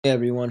Hey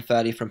everyone,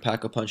 Fatty from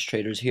Pack-a-Punch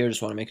Traders here.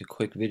 Just want to make a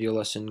quick video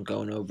lesson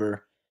going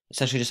over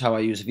essentially just how I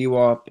use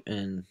VWAP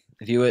and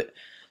view it.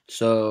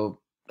 So,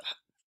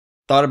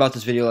 thought about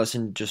this video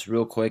lesson just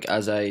real quick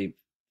as I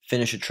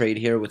finish a trade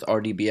here with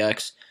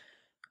RDBX.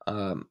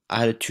 I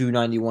had a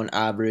 291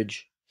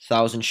 average,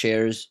 1,000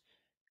 shares,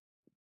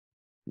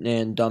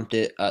 and dumped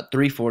it at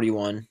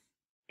 341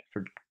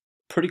 for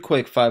pretty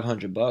quick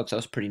 500 bucks. That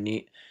was pretty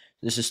neat.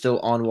 This is still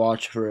on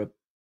watch for a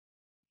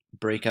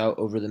breakout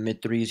over the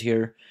mid threes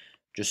here,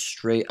 just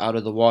straight out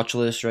of the watch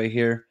list right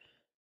here.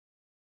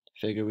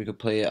 Figure we could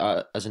play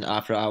it as an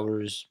after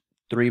hours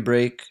three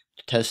break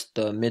to test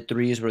the mid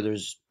threes where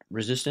there's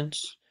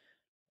resistance.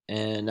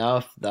 And now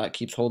if that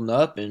keeps holding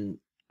up and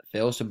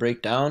fails to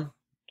break down,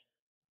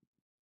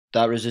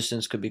 that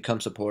resistance could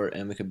become support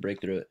and we could break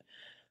through it.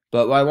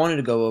 But what I wanted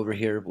to go over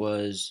here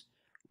was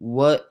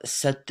what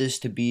set this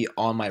to be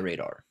on my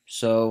radar.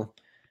 So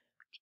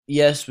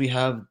yes, we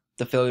have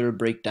the failure to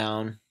break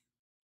down.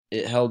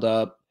 It held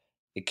up.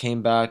 It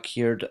came back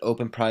here to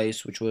open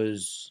price, which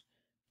was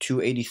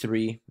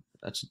 283.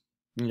 That's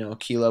a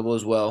key level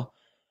as well.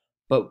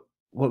 But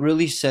what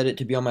really set it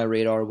to be on my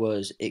radar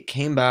was it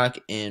came back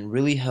and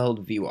really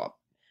held VWAP.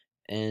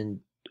 And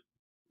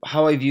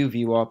how I view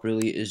VWAP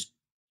really is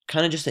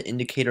kind of just an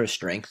indicator of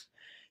strength.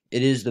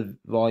 It is the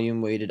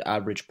volume weighted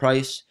average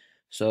price.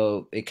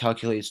 So it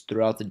calculates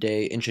throughout the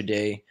day,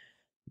 intraday,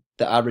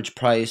 the average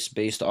price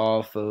based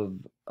off of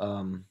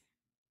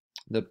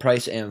the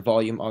price and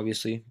volume,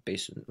 obviously,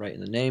 based right in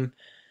the name.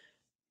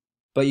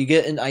 But you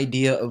get an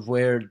idea of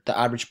where the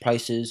average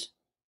price is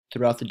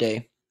throughout the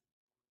day.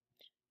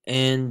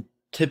 And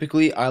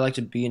typically, I like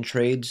to be in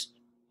trades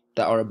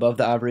that are above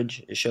the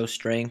average. It shows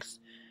strength,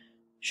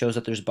 shows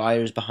that there's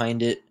buyers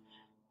behind it,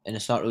 and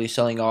it's not really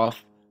selling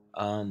off.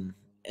 And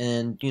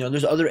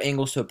there's other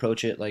angles to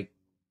approach it. Like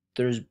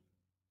there's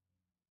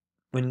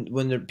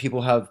when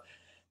people have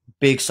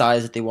big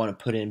size that they want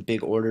to put in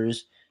big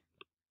orders.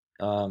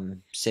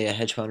 Say a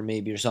hedge fund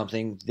maybe or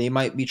something, they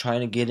might be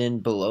trying to get in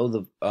below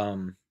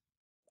the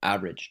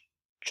average,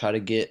 try to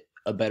get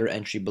a better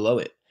entry below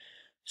it.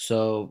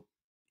 So,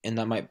 and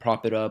that might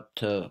prop it up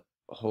to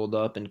hold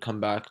up and come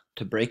back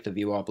to break the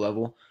VWAP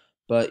level.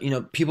 But,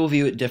 people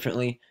view it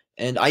differently.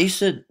 And I used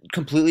to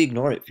completely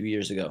ignore it a few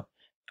years ago.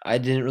 I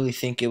didn't really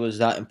think it was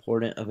that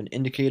important of an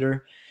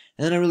indicator.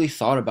 And then I really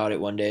thought about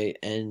it one day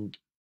and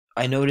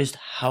I noticed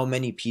how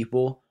many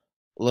people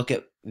look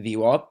at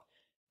VWAP.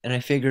 And I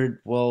figured,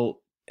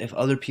 well, if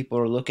other people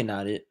are looking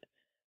at it,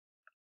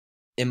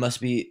 it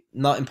must be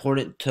not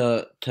important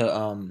to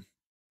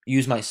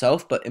use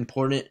myself, but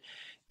important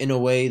in a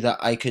way that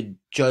I could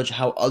judge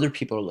how other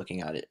people are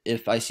looking at it.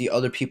 If I see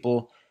other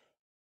people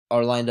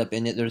are lined up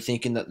in it, they're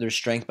thinking that there's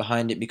strength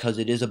behind it because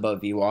it is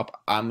above VWAP.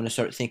 I'm gonna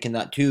start thinking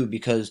that too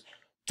because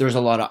there's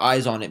a lot of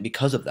eyes on it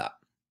because of that,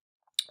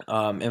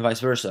 and vice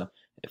versa.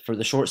 For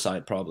the short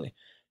side, probably.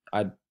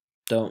 I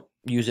don't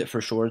use it for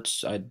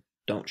shorts. I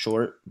don't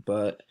short,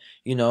 but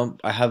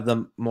I have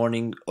the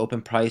morning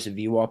open price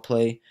VWAP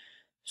play,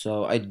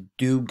 so I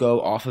do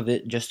go off of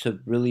it just to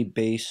really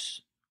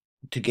base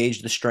to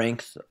gauge the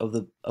strength of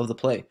the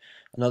play.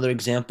 Another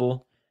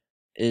example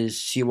is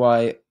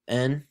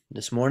CYN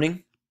this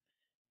morning,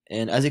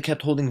 and as it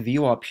kept holding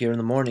VWAP here in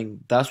the morning,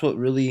 that's what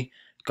really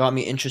got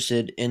me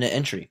interested in an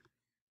entry.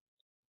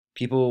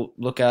 People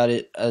look at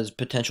it as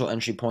potential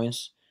entry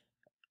points.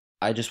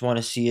 I just want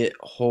to see it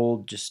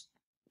hold, just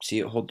see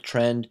it hold the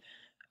trend.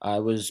 I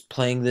was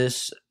playing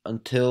this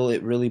until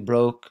it really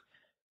broke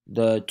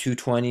the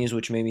 220s,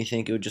 which made me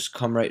think it would just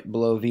come right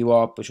below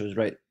VWAP, which was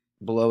right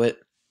below it.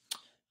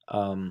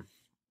 Um,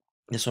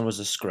 this one was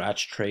a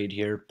scratch trade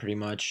here, pretty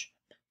much.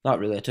 Not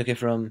really. I took it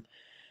from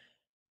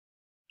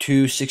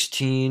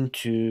 216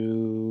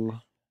 to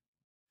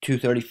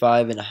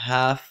 235 and a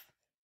half,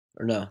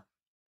 or no,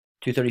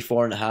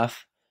 234 and a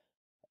half.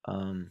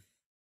 Um,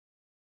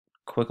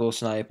 quick little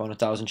snipe on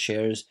 1,000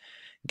 shares.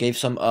 Gave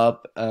some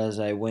up as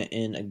I went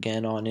in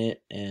again on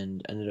it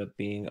and ended up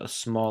being a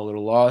small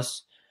little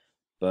loss,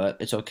 but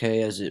it's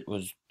okay as it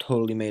was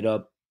totally made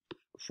up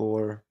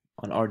for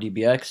on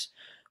RDBX.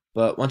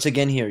 But once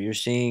again here, you're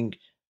seeing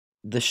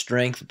the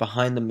strength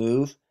behind the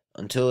move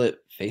until it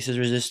faces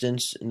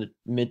resistance in the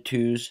mid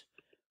twos.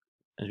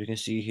 As we can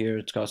see here,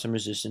 it's got some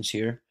resistance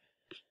here.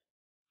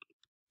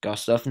 Got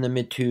stuff in the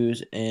mid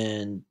twos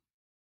and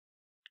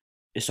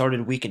it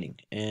started weakening.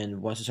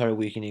 And once it started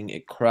weakening,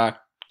 it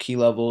cracked key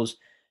levels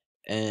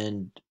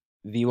and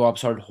VWAP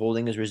started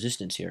holding as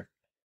resistance here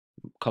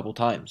a couple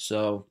times.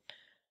 So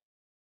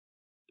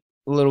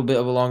a little bit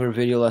of a longer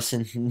video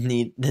lesson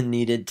than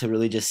needed to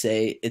really just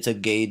say it's a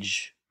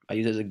gauge. I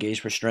use it as a gauge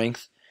for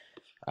strength.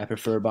 I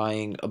prefer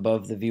buying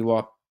above the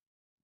VWAP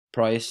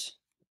price.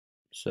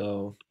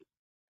 So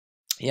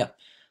yeah,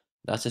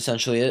 that's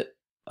essentially it.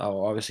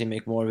 I'll obviously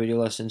make more video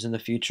lessons in the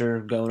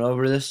future going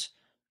over this,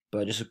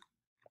 but just a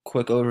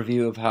quick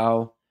overview of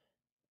how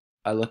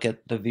I look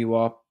at the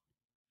VWAP.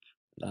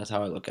 That's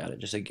how I look at it,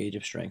 just a gauge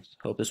of strength.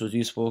 Hope this was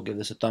useful. Give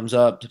this a thumbs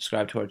up,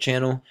 subscribe to our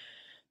channel,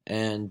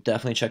 and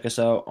definitely check us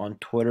out on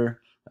Twitter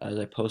as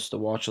I post the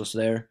watch list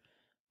there.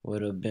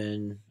 would have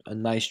been a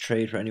nice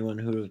trade for anyone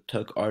who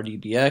took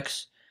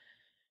RDBX.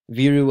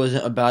 Viru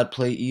wasn't a bad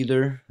play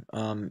either.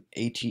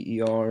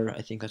 ATER,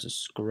 I think that's a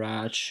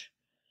scratch.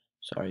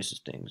 Sorry, this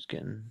thing's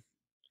getting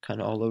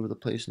kind of all over the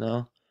place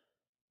now.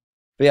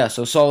 But yeah,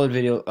 so solid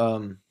video,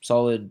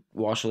 solid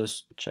watch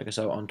list. Check us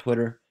out on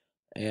Twitter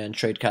and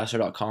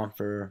tradecaster.com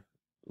for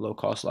low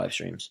cost live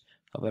streams.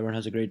 Hope everyone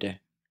has a great day.